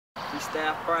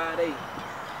Freestyle Friday.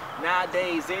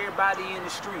 Nowadays, everybody in the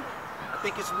street. I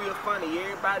think it's real funny,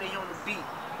 everybody on the beat.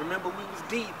 Remember we was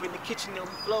deep in the kitchen and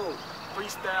we flowed.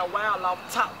 Freestyle wild off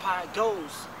top, how it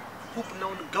goes. Hooping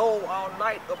on the goal all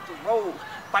night up the road.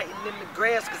 Fighting in the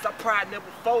grass cause our pride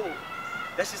never fold.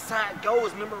 That's just how it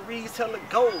goes, memories hella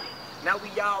gold. Now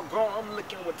we all grown, I'm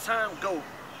looking where time go.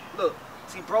 Look,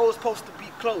 see bros supposed to be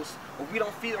close, but we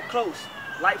don't feel close.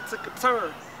 Life took a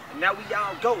turn, and now we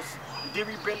all ghosts. And then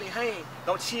we barely hang,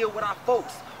 don't chill with our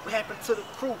folks. What happened to the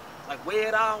crew? Like where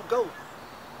it all go?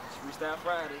 It's Freestyle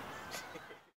Friday.